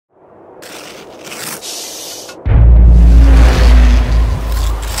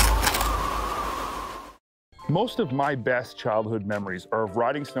Most of my best childhood memories are of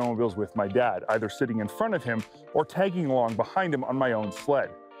riding snowmobiles with my dad, either sitting in front of him or tagging along behind him on my own sled.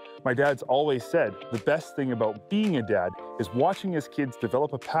 My dad's always said the best thing about being a dad is watching his kids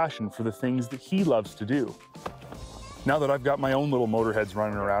develop a passion for the things that he loves to do. Now that I've got my own little motorheads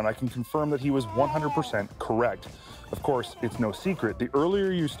running around, I can confirm that he was 100% correct. Of course, it's no secret, the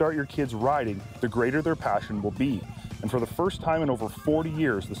earlier you start your kids riding, the greater their passion will be. And for the first time in over 40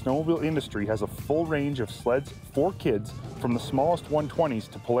 years, the snowmobile industry has a full range of sleds for kids, from the smallest 120s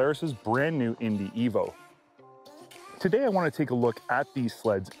to Polaris's brand new INDY Evo. Today I want to take a look at these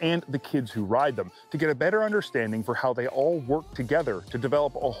sleds and the kids who ride them to get a better understanding for how they all work together to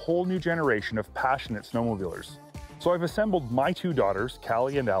develop a whole new generation of passionate snowmobilers. So I've assembled my two daughters,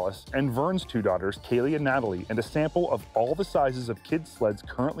 Callie and Alice, and Vern's two daughters, Kaylee and Natalie, and a sample of all the sizes of kids' sleds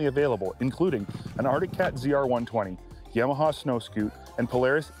currently available, including an Arctic Cat ZR120, Yamaha Snoscoot, and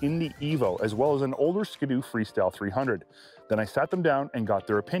Polaris INDY Evo, as well as an older Skidoo Freestyle 300. Then I sat them down and got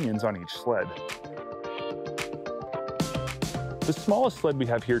their opinions on each sled. The smallest sled we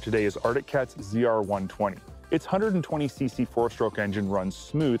have here today is Arctic Cat's ZR120. Its 120cc four-stroke engine runs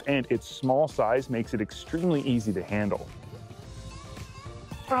smooth, and its small size makes it extremely easy to handle.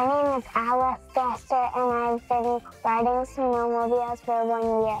 My name is Alice Gander, and I've been riding snowmobiles for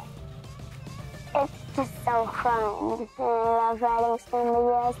 1 year. It's just so fun, and I love riding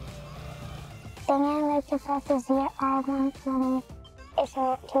snowmobiles. The thing I like about the ZR120 is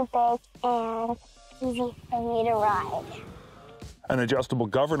not too big and easy for me to ride. An adjustable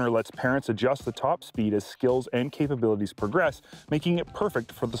governor lets parents adjust the top speed as skills and capabilities progress, making it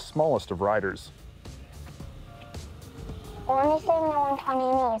perfect for the smallest of riders. The only thing the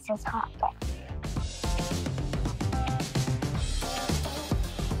 120 needs is hot brake.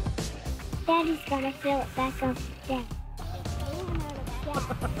 Daddy's gonna fill it back up again.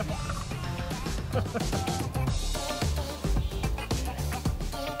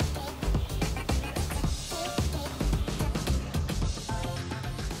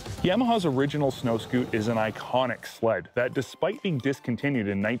 Yamaha's original Snoscoot is an iconic sled that, despite being discontinued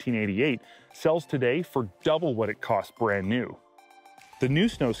in 1988, sells today for double what it cost brand new. The new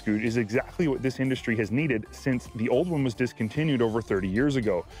Snoscoot is exactly what this industry has needed since the old one was discontinued over 30 years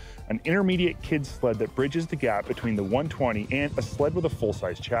ago, an intermediate kids sled that bridges the gap between the 120 and a sled with a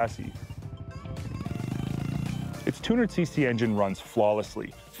full-size chassis. Its 200cc engine runs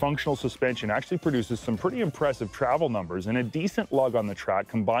flawlessly. Functional suspension actually produces some pretty impressive travel numbers, and a decent lug on the track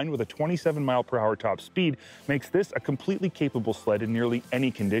combined with a 27 mph top speed makes this a completely capable sled in nearly any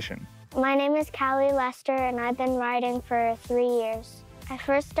condition. My name is Callie Lester, and I've been riding for 3 years. I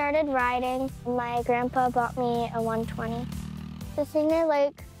first started riding, my grandpa bought me a 120. The thing I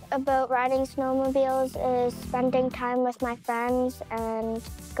like about riding snowmobiles is spending time with my friends and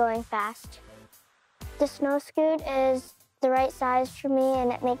going fast. The Snoscoot is the right size for me,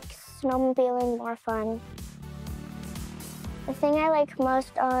 and it makes snowmobiling more fun. The thing I like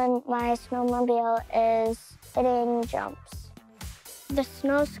most on my snowmobile is hitting jumps. The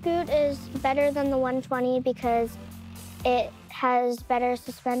Snoscoot is better than the 120 because it has better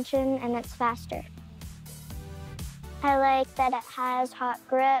suspension and it's faster. I like that it has hot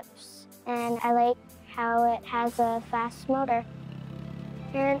grips, and I like how it has a fast motor.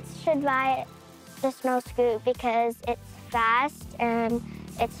 Parents should buy the Snoscoot because it's fast and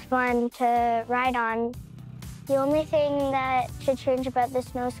it's fun to ride on. The only thing that should change about the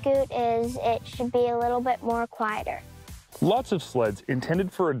Snoscoot is it should be a little bit more quieter. Lots of sleds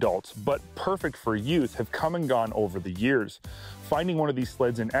intended for adults but perfect for youth have come and gone over the years. Finding one of these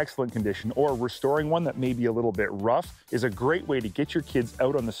sleds in excellent condition or restoring one that may be a little bit rough is a great way to get your kids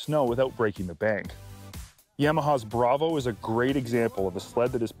out on the snow without breaking the bank. Yamaha's Bravo is a great example of a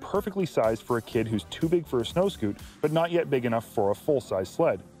sled that is perfectly sized for a kid who's too big for a Snoscoot, but not yet big enough for a full-size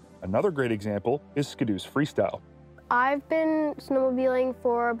sled. Another great example is Skidoo's Freestyle. I've been snowmobiling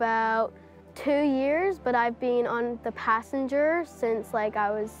for about 2 years, but I've been on the passenger since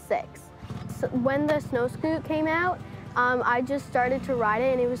I was 6. So when the Snoscoot came out, I just started to ride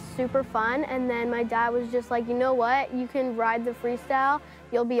it and it was super fun. And then my dad was just like, you know what, you can ride the Freestyle,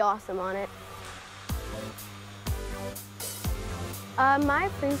 you'll be awesome on it. My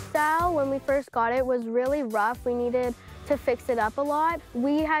Freestyle, when we first got it, was really rough. We needed to fix it up a lot.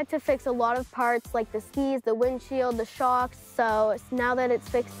 We had to fix a lot of parts like the skis, the windshield, the shocks. So now that it's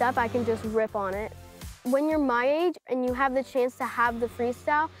fixed up, I can just rip on it. When you're my age and you have the chance to have the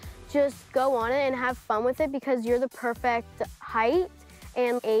Freestyle, just go on it and have fun with it because you're the perfect height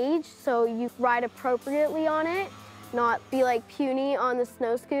and age, so you ride appropriately on it. Not be puny on the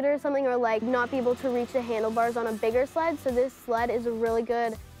snow scooter or something, or not be able to reach the handlebars on a bigger sled. So this sled is really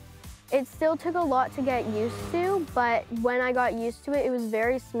good. It still took a lot to get used to, but when I got used to it, it was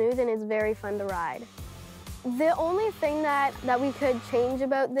very smooth and it's very fun to ride. The only thing that we could change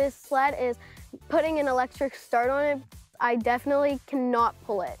about this sled is putting an electric start on it. I definitely cannot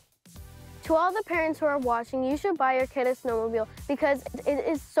pull it. To all the parents who are watching, you should buy your kid a snowmobile because it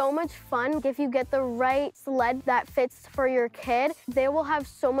is so much fun. If you get the right sled that fits for your kid, they will have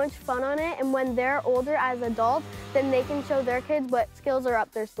so much fun on it. And when they're older as adults, then they can show their kids what skills are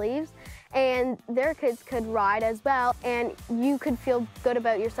up their sleeves. And their kids could ride as well. And you could feel good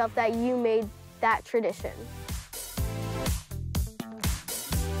about yourself that you made that tradition.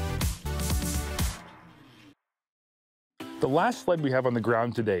 The last sled we have on the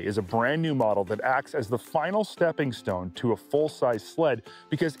ground today is a brand new model that acts as the final stepping stone to a full-size sled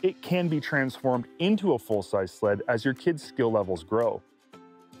because it can be transformed into a full-size sled as your kid's skill levels grow.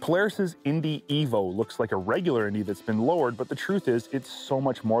 Polaris's INDY Evo looks like a regular INDY that's been lowered, but the truth is it's so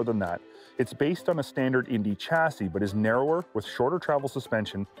much more than that. It's based on a standard INDY chassis, but is narrower with shorter travel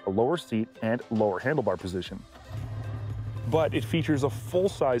suspension, a lower seat, and lower handlebar position. But it features a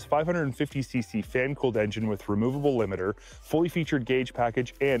full-size 550cc fan-cooled engine with removable limiter, fully featured gauge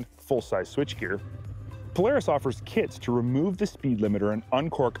package, and full-size switchgear. Polaris offers kits to remove the speed limiter and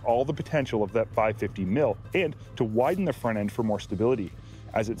uncork all the potential of that 550 mil, and to widen the front end for more stability.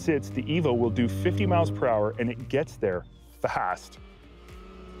 As it sits, the Evo will do 50 miles per hour, and it gets there fast.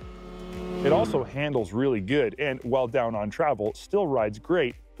 It also handles really good, and while down on travel, still rides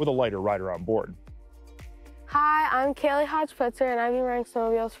great with a lighter rider on board. Hi, I'm Kaylee Hodge-Putzer, and I've been riding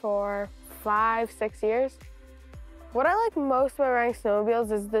snowmobiles for 5-6 years. What I like most about riding snowmobiles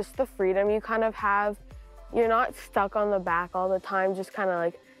is just the freedom you kind of have. You're not stuck on the back all the time, just kind of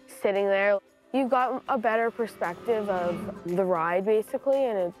like sitting there. You've got a better perspective of the ride, basically,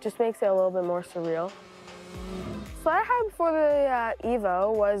 and it just makes it a little bit more surreal. Sled I had before the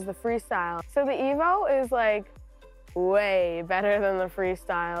Evo was the Freestyle. So the Evo is like way better than the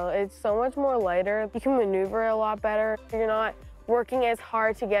Freestyle. It's so much more lighter. You can maneuver a lot better. You're not working as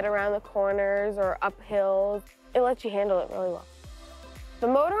hard to get around the corners or up hills. It lets you handle it really well. The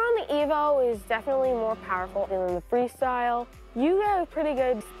motor on the Evo is definitely more powerful than the Freestyle. You get a pretty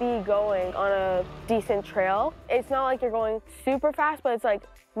good speed going on a decent trail. It's not like you're going super fast, but it's like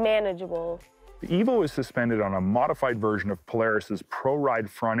manageable. The Evo is suspended on a modified version of Polaris's Pro Ride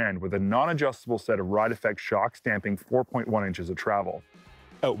front end with a non-adjustable set of Ride Effect shocks damping 4.1 inches of travel.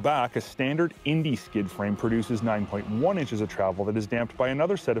 Out back, a standard INDY skid frame produces 9.1 inches of travel that is damped by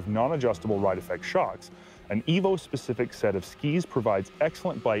another set of non-adjustable Ride Effect shocks. An Evo-specific set of skis provides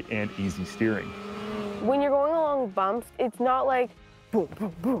excellent bite and easy steering. When you're going along bumps, it's not like boom,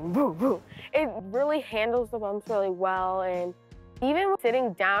 boom, boom, boom, boom. It really handles the bumps really well, and even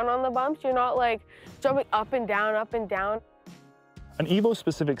sitting down on the bumps, you're not like jumping up and down, up and down. An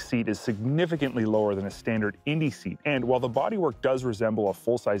Evo-specific seat is significantly lower than a standard INDY seat, and while the bodywork does resemble a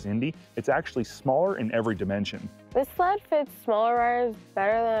full-size INDY, it's actually smaller in every dimension. This sled fits smaller riders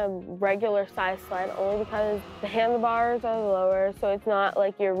better than a regular size sled, only because the handlebars are lower, so it's not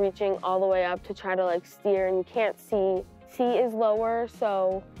like you're reaching all the way up to try to like steer and you can't see. Seat is lower,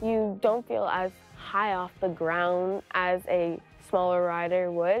 so you don't feel as high off the ground as a smaller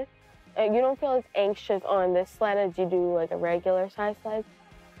rider would. You don't feel as anxious on this sled as you do like a regular size sled.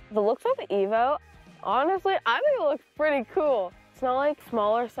 The looks of the Evo, honestly, I think it looks pretty cool. It's not like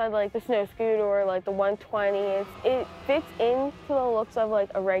smaller sled like the Snoscoot or like the 120. It fits into the looks of like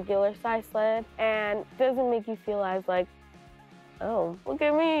a regular size sled and doesn't make you feel as like, oh, look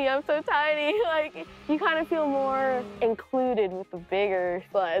at me, I'm so tiny. Like, you kind of feel more included with the bigger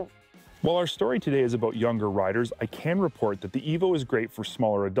sleds. While our story today is about younger riders, I can report that the Evo is great for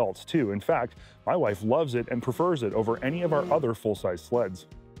smaller adults too. In fact, my wife loves it and prefers it over any of our other full-size sleds.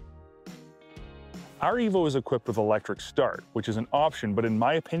 Our Evo is equipped with electric start, which is an option, but in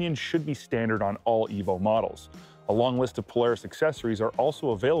my opinion should be standard on all Evo models. A long list of Polaris accessories are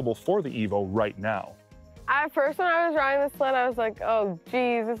also available for the Evo right now. At first when I was riding the sled, I was like, oh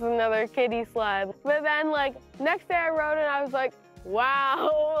geez, this is another kiddie sled. But then like next day I rode it and I was like,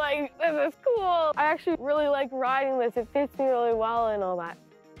 wow, like this is cool. I actually really like riding this. It fits me really well and all that.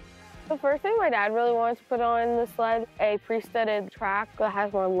 The first thing my dad really wanted to put on the sled, a pre-studded track that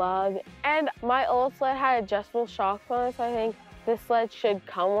has more lug. And my old sled had adjustable shocks on it, so I think this sled should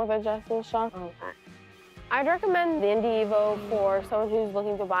come with adjustable shocks on that. I'd recommend the INDY Evo for someone who's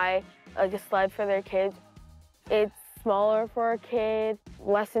looking to buy like a sled for their kids. It's smaller for a kid,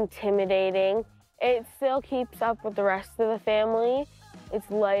 less intimidating. It still keeps up with the rest of the family. It's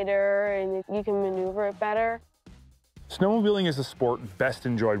lighter and you can maneuver it better. Snowmobiling is a sport best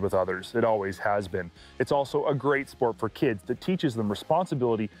enjoyed with others. It always has been. It's also a great sport for kids that teaches them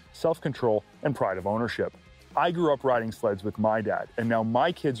responsibility, self-control, and pride of ownership. I grew up riding sleds with my dad, and now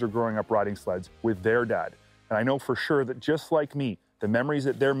my kids are growing up riding sleds with their dad. And I know for sure that just like me, the memories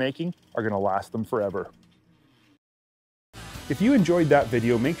that they're making are going to last them forever. If you enjoyed that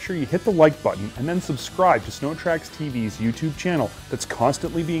video, make sure you hit the like button and then subscribe to SnowTracks TV's YouTube channel that's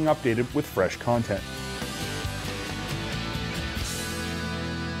constantly being updated with fresh content.